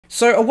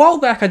So a while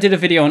back I did a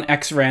video on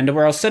Xrandr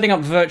where I was setting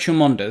up virtual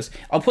monitors.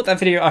 I'll put that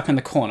video up in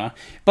the corner.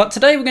 But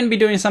today we're going to be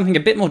doing something a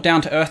bit more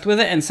down to earth with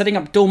it and setting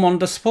up dual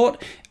monitor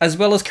support as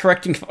well as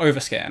correcting for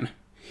overscan.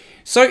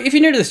 So if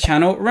you're new to this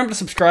channel, remember to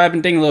subscribe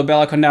and ding the little bell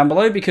icon down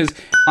below because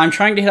I'm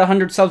trying to hit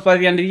 100 subs by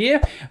the end of the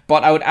year,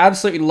 but I would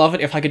absolutely love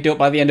it if I could do it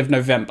by the end of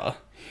November.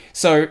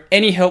 So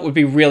any help would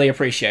be really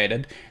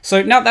appreciated.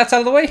 So now that's out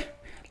of the way,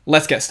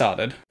 let's get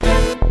started.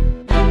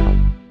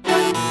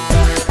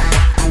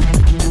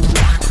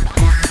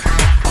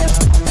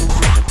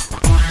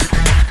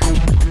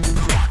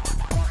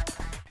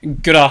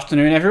 Good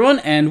afternoon everyone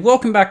and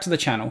welcome back to the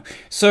channel.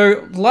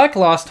 So like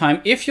last time,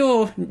 if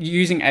you're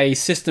using a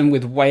system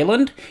with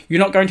Wayland, you're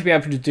not going to be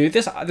able to do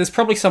this. There's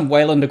probably some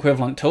Wayland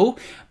equivalent tool,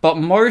 but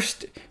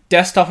most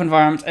desktop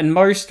environments and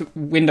most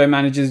window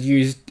managers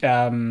use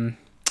Xorg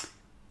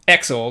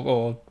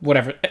or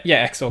whatever.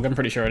 Yeah, Xorg, I'm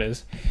pretty sure it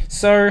is.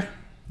 So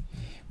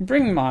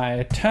bring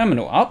my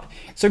terminal up.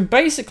 So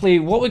basically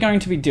what we're going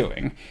to be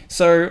doing,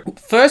 so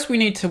first we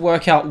need to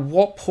work out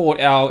what port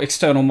our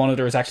external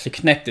monitor is actually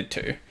connected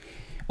to.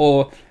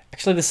 Or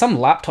actually there's some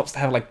laptops that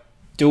have like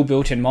dual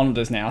built-in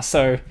monitors now,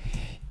 so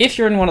if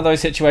you're in one of those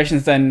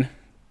situations then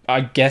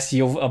I guess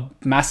you're a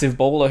massive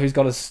baller who's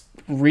got a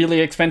really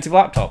expensive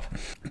laptop.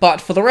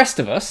 But for the rest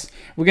of us,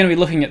 we're going to be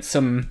looking at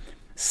some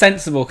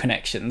sensible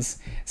connections.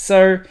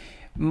 So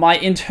my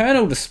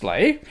internal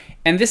display,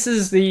 and this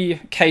is the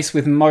case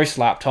with most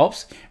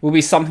laptops, will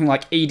be something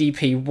like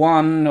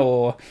EDP1,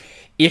 or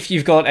if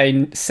you've got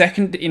a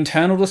second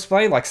internal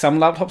display, like some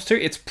laptops do,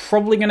 it's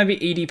probably going to be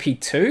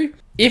EDP2.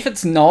 If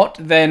it's not,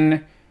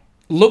 then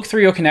look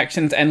through your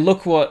connections and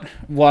look what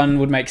one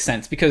would make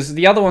sense, because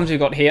the other ones we've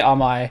got here are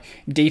my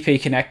DP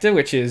connector,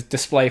 which is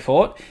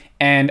DisplayPort,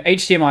 and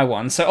HDMI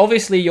 1. So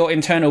obviously your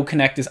internal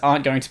connectors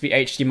aren't going to be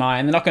HDMI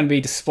and they're not going to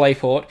be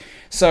DisplayPort.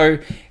 So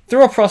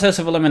through a process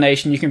of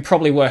elimination, you can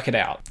probably work it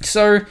out.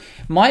 So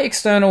my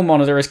external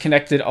monitor is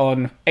connected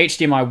on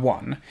HDMI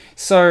 1.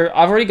 So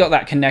I've already got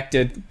that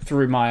connected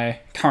through my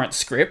current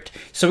script.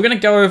 So we're going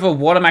to go over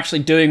what I'm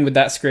actually doing with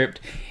that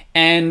script,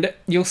 and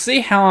you'll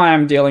see how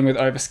I'm dealing with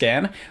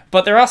overscan,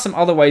 but there are some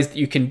other ways that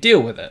you can deal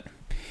with it.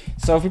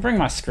 So if we bring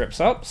my scripts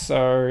up,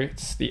 so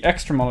it's the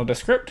extra monitor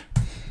script.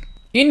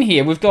 In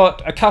here, we've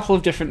got a couple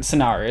of different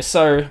scenarios.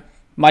 So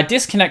my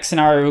disconnect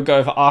scenario we'll go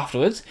over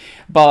afterwards,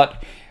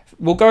 but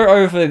we'll go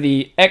over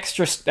the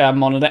extra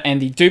monitor and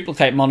the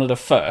duplicate monitor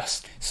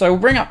first. So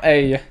we'll bring up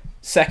a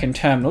second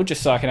terminal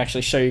just so I can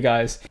actually show you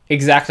guys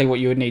exactly what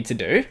you would need to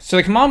do. So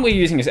the command we're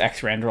using is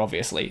Xrandr,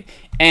 obviously,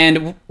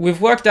 and we've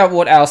worked out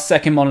what our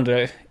second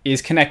monitor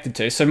is connected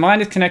to. So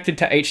mine is connected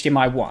to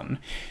HDMI 1.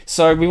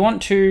 So we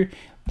want to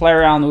play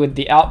around with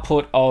the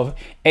output of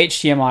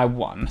HDMI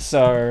 1,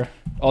 so,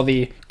 or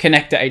the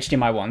connector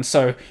HDMI 1.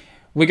 So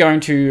we're going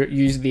to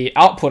use the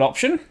output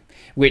option,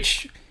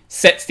 which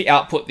sets the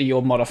output that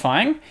you're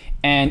modifying.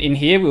 And in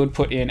here, we would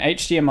put in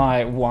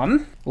HDMI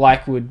 1,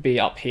 like would be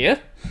up here.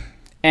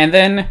 And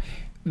then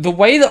the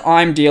way that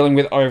I'm dealing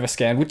with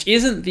overscan, which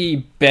isn't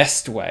the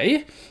best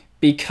way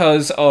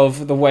because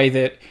of the way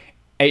that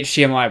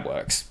HDMI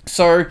works.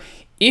 So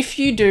if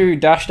you do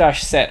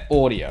 --set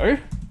audio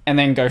and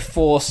then go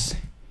force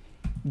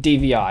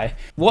DVI,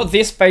 what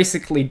this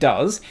basically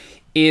does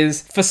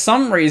is, for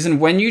some reason,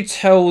 when you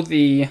tell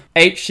the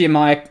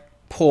HDMI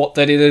port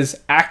that it is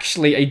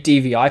actually a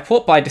DVI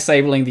port by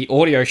disabling the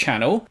audio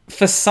channel,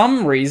 for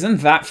some reason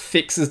that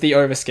fixes the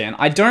overscan.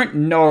 I don't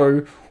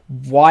know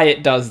why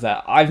it does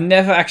that. I've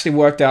never actually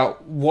worked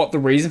out what the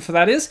reason for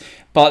that is,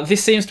 but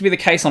this seems to be the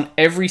case on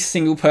every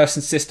single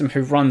person's system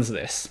who runs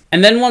this.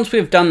 And then once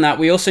we've done that,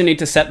 we also need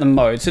to set the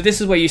mode. So this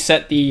is where you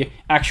set the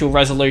actual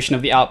resolution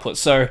of the output.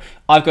 So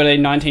I've got a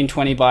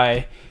 1920 by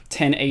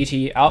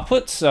 1080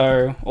 output,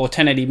 so, or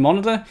 1080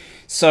 monitor,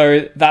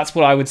 so that's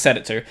what I would set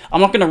it to.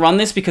 I'm not going to run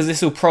this because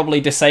this will probably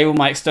disable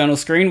my external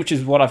screen, which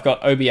is what I've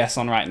got OBS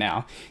on right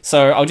now.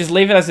 So I'll just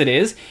leave it as it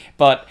is,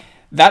 but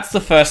that's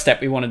the first step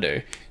we want to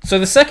do. So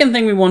the second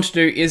thing we want to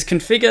do is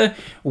configure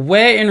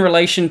where in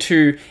relation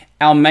to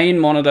our main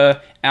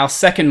monitor, our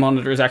second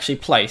monitor is actually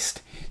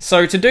placed.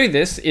 So to do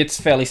this,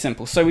 it's fairly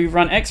simple. So we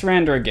run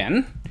Xrandr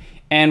again,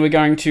 and we're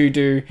going to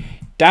do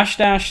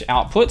 --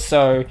 output.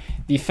 So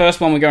the first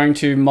one we're going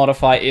to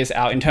modify is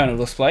our internal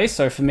display.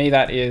 So for me,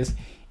 that is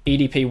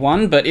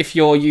EDP1, but if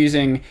you're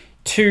using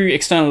two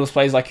external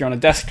displays like you're on a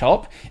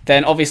desktop,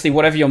 then obviously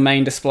whatever your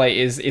main display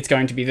is, it's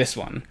going to be this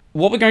one.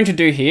 What we're going to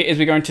do here is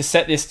we're going to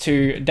set this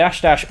to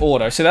 --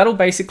 auto. So that'll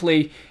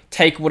basically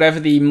take whatever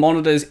the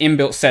monitor's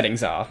inbuilt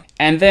settings are.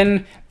 And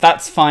then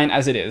that's fine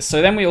as it is.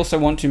 So then we also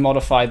want to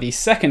modify the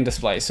second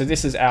display. So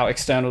this is our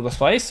external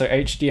display, so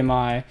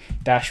HDMI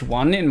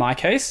 -1 in my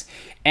case.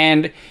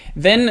 And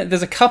then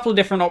there's a couple of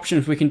different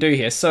options we can do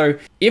here. So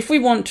if we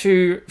want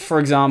to, for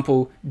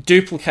example,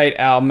 duplicate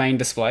our main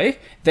display,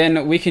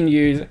 then we can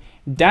use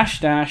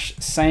 --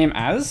 same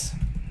as,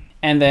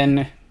 and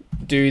then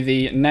do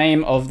the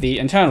name of the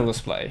internal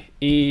display,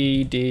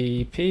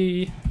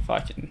 EDP, if I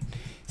can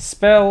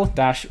spell,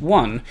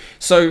 -1.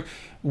 So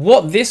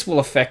what this will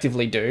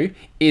effectively do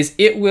is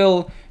it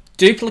will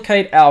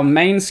duplicate our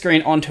main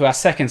screen onto our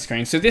second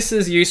screen. So this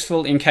is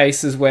useful in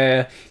cases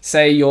where,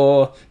 say,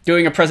 you're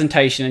doing a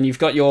presentation and you've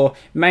got your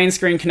main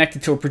screen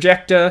connected to a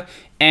projector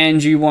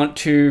and you want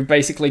to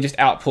basically just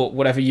output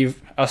whatever you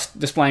are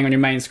displaying on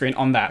your main screen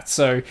on that.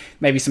 So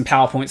maybe some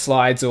PowerPoint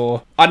slides,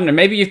 or I don't know,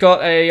 maybe you've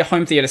got a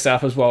home theater set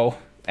up as well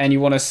and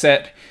you want to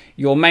set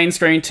your main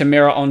screen to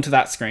mirror onto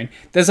that screen.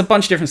 There's a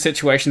bunch of different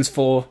situations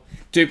for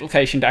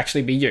duplication to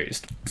actually be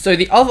used. So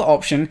the other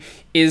option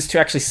is to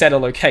actually set a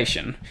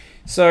location.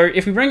 So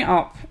if we bring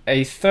up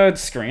a third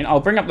screen, I'll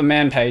bring up the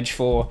man page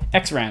for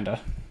Xrandr.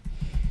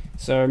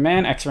 So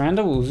man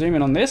Xrandr, we'll zoom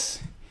in on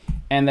this,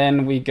 and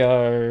then we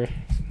go,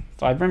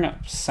 if I bring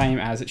up same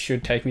as, it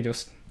should take me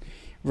just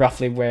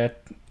roughly where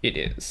it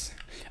is.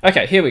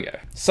 Okay, here we go.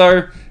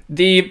 So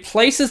the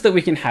places that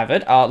we can have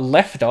it are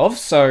left of,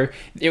 so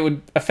it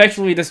would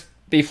effectively just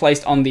be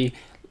placed on the,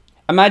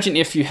 imagine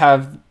if you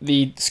have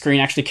the screen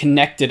actually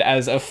connected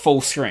as a full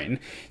screen.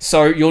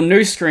 So your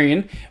new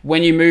screen,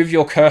 when you move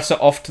your cursor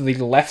off to the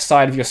left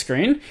side of your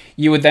screen,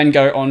 you would then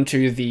go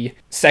onto the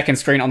second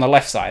screen on the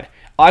left side.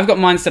 I've got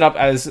mine set up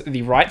as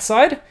the right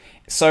side,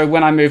 so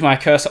when I move my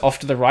cursor off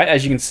to the right,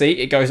 as you can see,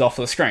 it goes off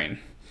the screen.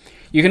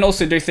 You can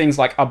also do things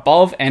like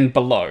above and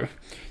below.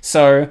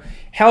 So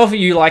however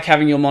you like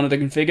having your monitor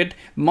configured,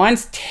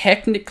 mine's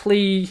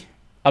technically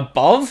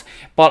above,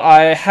 but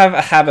I have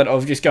a habit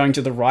of just going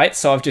to the right,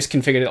 so I've just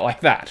configured it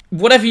like that.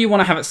 Whatever you want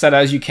to have it set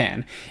as, you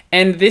can.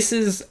 And this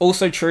is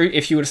also true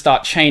if you were to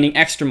start chaining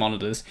extra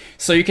monitors.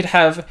 So you could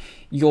have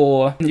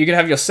your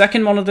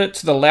second monitor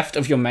to the left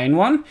of your main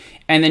one,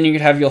 and then you could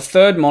have your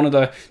third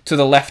monitor to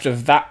the left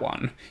of that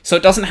one. So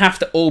it doesn't have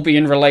to all be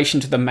in relation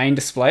to the main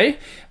display,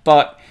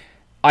 but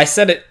I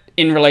set it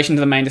in relation to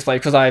the main display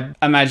because I'm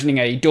imagining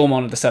a dual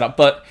monitor setup.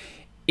 But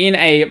in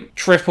a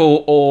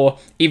triple or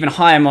even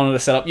higher monitor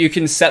setup, you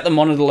can set the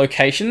monitor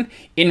location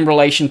in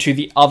relation to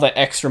the other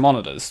extra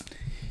monitors.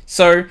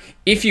 So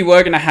if you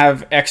were going to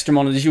have extra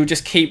monitors, you would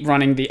just keep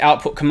running the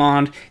output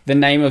command, the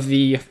name of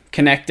the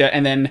connector,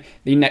 and then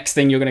the next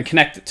thing you're going to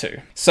connect it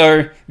to.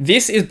 So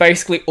this is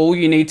basically all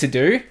you need to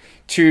do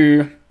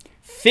to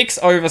fix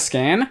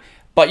overscan,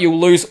 but you'll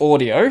lose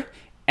audio,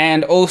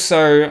 and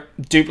also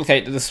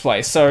duplicate the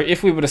display. So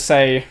if we were to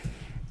say,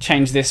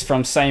 change this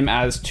from same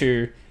as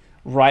to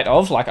right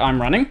of, like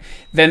I'm running,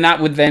 then that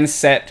would then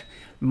set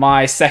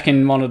my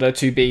second monitor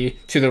to be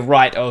to the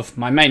right of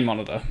my main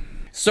monitor.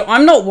 So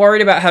I'm not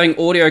worried about having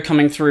audio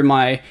coming through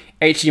my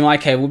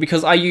HDMI cable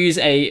because I use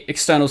a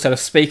external set of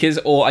speakers,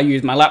 or I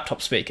use my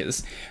laptop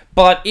speakers.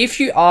 But if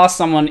you are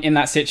someone in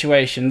that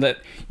situation that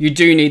you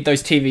do need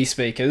those TV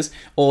speakers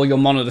or your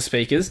monitor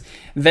speakers,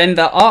 then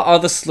there are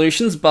other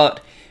solutions, but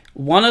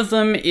one of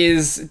them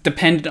is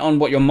dependent on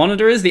what your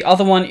monitor is. The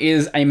other one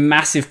is a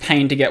massive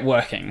pain to get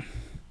working.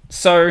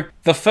 So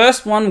the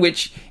first one,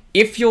 which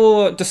if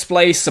your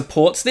display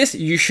supports this,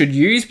 you should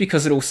use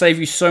because it will save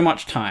you so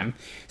much time.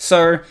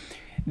 So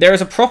there is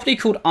a property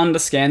called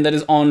Underskin that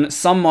is on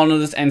some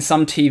monitors and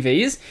some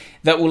TVs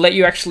that will let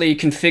you actually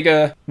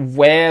configure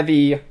where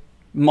the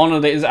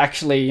monitor is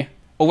actually,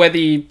 or where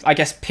the, I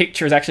guess,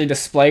 picture is actually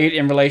displayed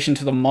in relation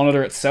to the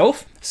monitor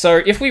itself.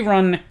 So if we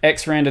run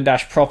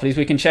Xrandr-properties,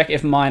 we can check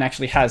if mine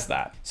actually has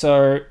that.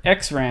 So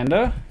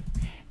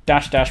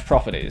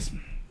Xrandr-properties.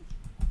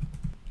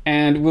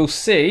 And we'll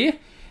see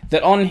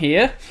that on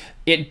here,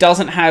 it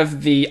doesn't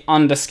have the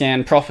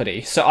underscan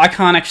property. So I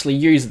can't actually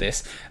use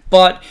this.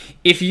 But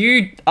if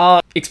you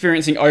are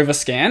experiencing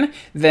overscan,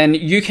 then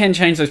you can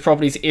change those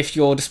properties if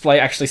your display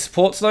actually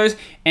supports those.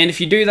 And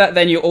if you do that,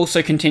 then you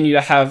also continue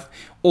to have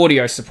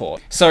audio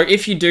support. So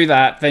if you do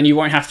that, then you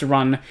won't have to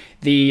run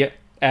the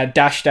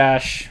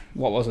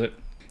what was it?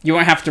 You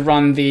won't have to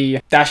run the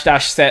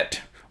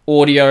set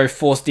audio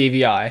force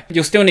DVI.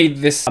 You'll still need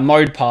this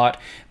mode part,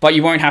 but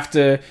you won't have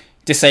to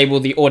disable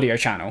the audio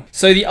channel.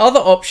 So the other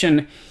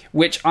option,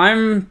 which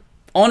I'm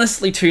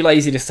honestly too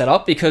lazy to set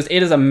up because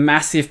it is a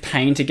massive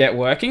pain to get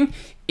working,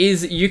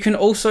 is you can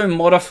also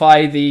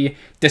modify the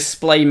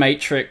display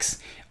matrix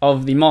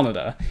of the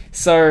monitor.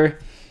 So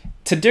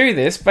to do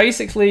this,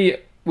 basically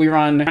we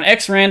run an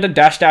Xrandr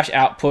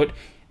 --output,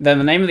 then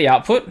the name of the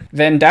output,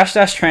 then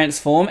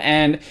 --transform,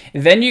 and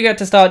then you get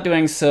to start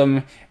doing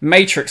some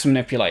matrix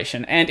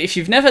manipulation. And if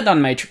you've never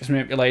done matrix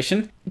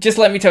manipulation, just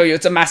let me tell you,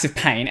 it's a massive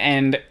pain,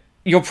 and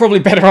you're probably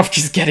better off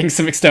just getting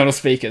some external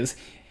speakers,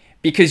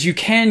 because you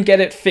can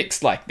get it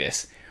fixed like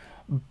this.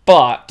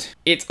 But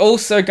it's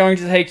also going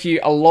to take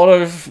you a lot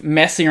of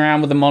messing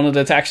around with the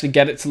monitor to actually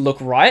get it to look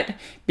right,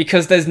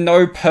 because there's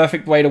no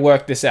perfect way to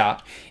work this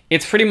out.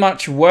 It's pretty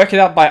much work it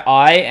out by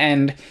eye,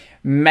 and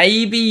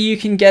maybe you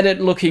can get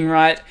it looking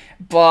right,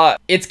 but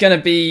it's going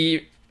to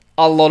be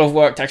a lot of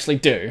work to actually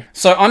do.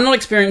 So I'm not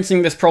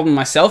experiencing this problem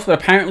myself, but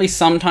apparently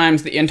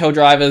sometimes the Intel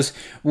drivers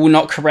will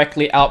not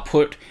correctly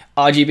output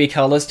RGB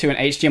colors to an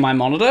HDMI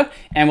monitor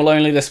and will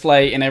only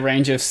display in a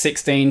range of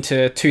 16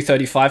 to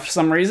 235 for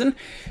some reason.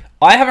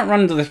 I haven't run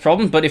into this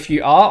problem, but if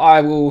you are,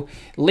 I will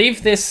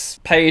leave this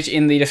page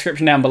in the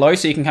description down below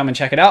so you can come and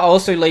check it out. I'll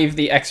also leave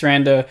the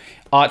Xrandr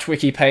Arch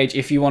Wiki page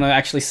if you want to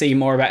actually see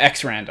more about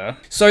Xrandr.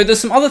 So there's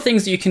some other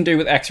things that you can do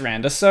with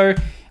Xrandr. So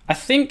I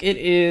think it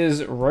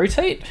is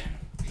rotate.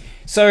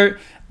 So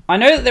I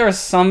know that there are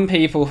some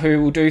people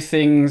who will do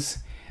things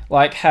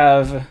like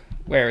have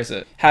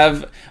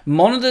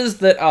monitors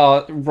that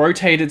are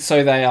rotated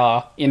so they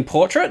are in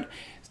portrait.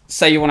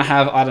 Say you want to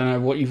have, I don't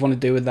know what you want to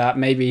do with that,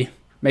 maybe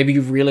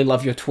you really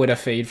love your Twitter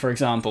feed, for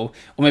example,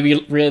 or maybe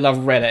you really love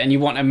Reddit and you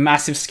want a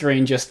massive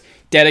screen just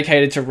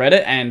dedicated to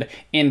Reddit and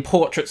in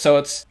portrait, so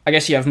it's, I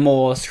guess you have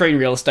more screen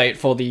real estate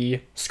for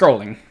the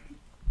scrolling.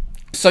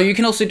 So you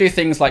can also do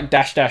things like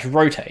 --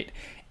 rotate,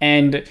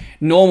 and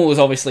normal is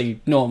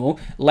obviously normal,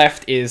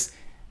 left is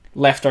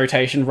left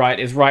rotation, right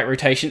is right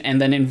rotation,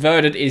 and then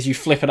inverted is you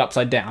flip it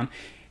upside down.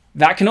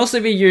 That can also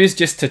be used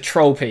just to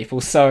troll people,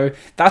 so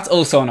that's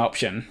also an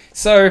option.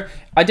 So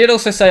I did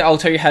also say I'll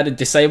tell you how to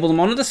disable the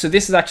monitor, so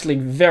this is actually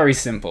very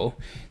simple.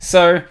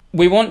 So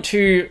we want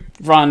to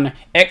run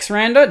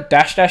Xrandr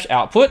 --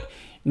 output,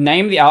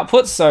 name the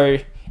output, so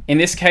in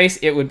this case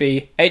it would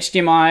be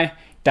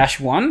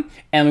HDMI-1,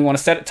 and we want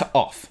to set it to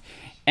off.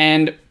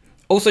 And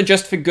also,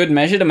 just for good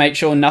measure, to make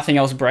sure nothing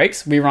else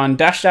breaks, we run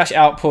 --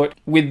 output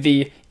with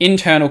the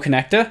internal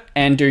connector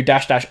and do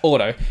 --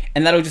 auto.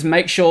 And that'll just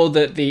make sure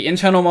that the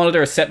internal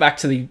monitor is set back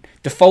to the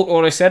default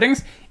auto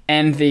settings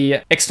and the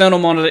external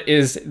monitor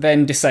is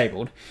then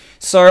disabled.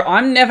 So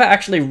I'm never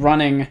actually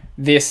running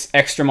this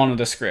extra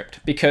monitor script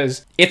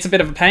because it's a bit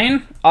of a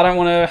pain. I don't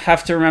want to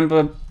have to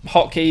remember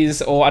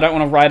hotkeys, or I don't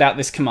want to write out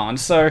this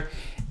command. So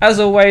as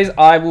always,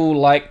 I will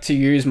like to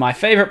use my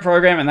favorite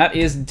program, and that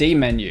is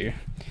dmenu.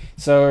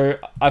 So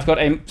I've got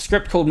a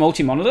script called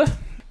multi-monitor.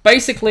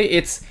 Basically,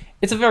 it's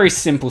a very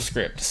simple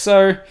script.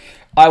 So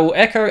I will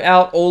echo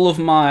out all of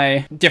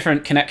my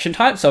different connection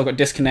types. So I've got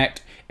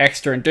disconnect,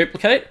 extra, and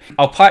duplicate.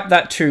 I'll pipe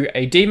that to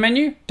a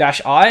dmenu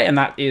 -I, and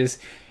that is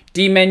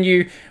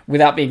dmenu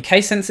without being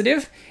case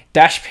sensitive.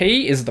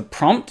 -P is the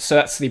prompt, so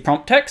that's the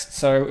prompt text.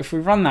 So if we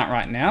run that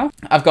right now,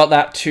 I've got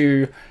that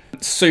to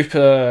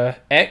super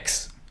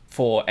X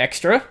for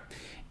extra,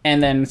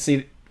 and then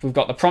see we've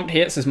got the prompt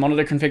here. It says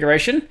monitor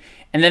configuration.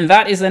 And then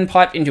that is then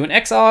piped into an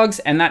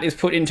Xargs, and that is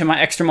put into my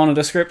extra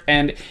monitor script,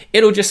 and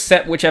it'll just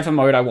set whichever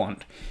mode I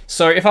want.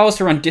 So if I was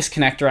to run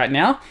disconnect right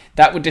now,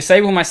 that would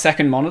disable my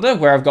second monitor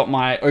where I've got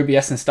my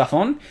OBS and stuff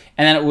on,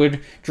 and then it would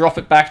drop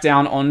it back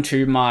down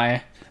onto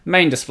my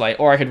main display,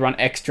 or I could run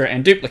extra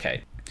and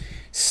duplicate.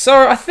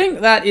 So I think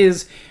that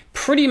is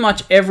pretty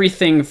much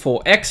everything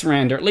for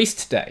Xrandr, at least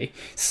today.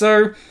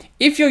 So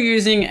if you're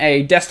using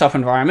a desktop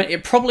environment,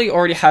 it probably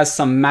already has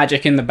some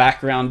magic in the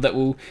background that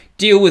will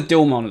deal with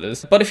dual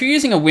monitors. But if you're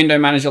using a window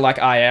manager like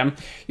I am,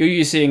 you're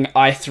using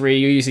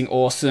i3, you're using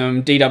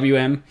Awesome,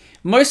 DWM,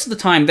 most of the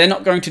time they're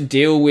not going to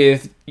deal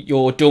with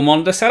your dual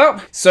monitor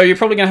setup, so you're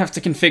probably going to have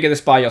to configure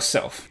this by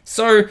yourself.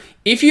 So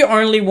if you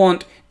only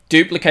want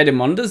duplicated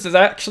monitors, there's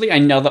actually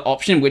another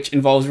option which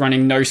involves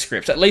running no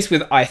scripts, at least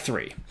with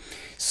i3.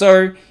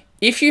 So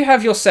if you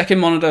have your second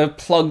monitor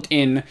plugged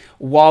in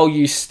while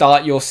you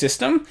start your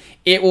system,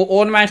 it will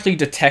automatically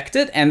detect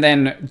it and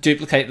then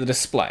duplicate the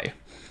display.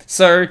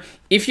 So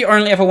if you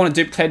only ever want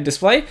to duplicate a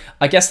display,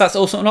 I guess that's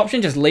also an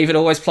option, just leave it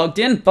always plugged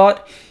in.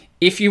 But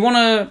if you want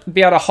to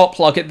be able to hot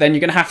plug it, then you're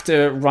going to have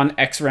to run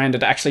Xrandr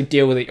to actually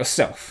deal with it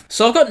yourself.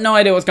 So I've got no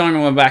idea what's going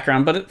on in the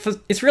background, but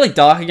it's really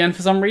dark again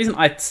for some reason.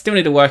 I still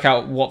need to work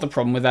out what the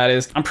problem with that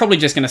is. I'm probably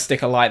just going to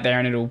stick a light there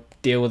and it'll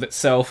deal with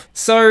itself.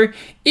 So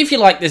if you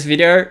like this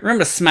video,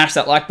 remember to smash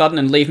that like button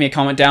and leave me a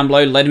comment down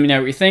below letting me know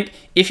what you think.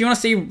 If you want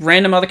to see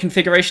random other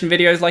configuration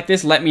videos like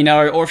this, let me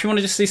know. Or if you want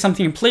to just see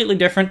something completely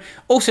different,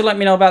 also let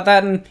me know about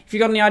that. And if you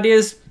got any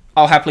ideas,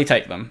 I'll happily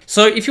take them.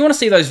 So if you want to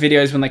see those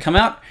videos when they come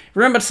out,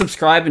 remember to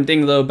subscribe and ding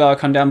the little bell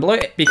icon down below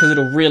because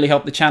it'll really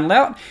help the channel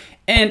out.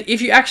 And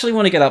if you actually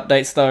want to get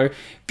updates though,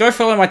 go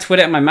follow my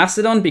Twitter and my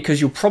Mastodon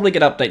because you'll probably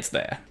get updates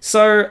there.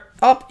 So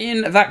up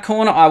in that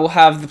corner, I will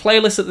have the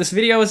playlist that this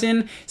video is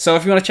in. So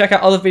if you want to check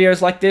out other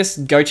videos like this,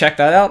 go check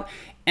that out.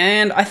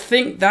 And I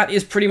think that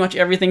is pretty much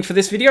everything for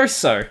this video,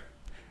 so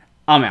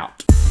I'm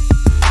out.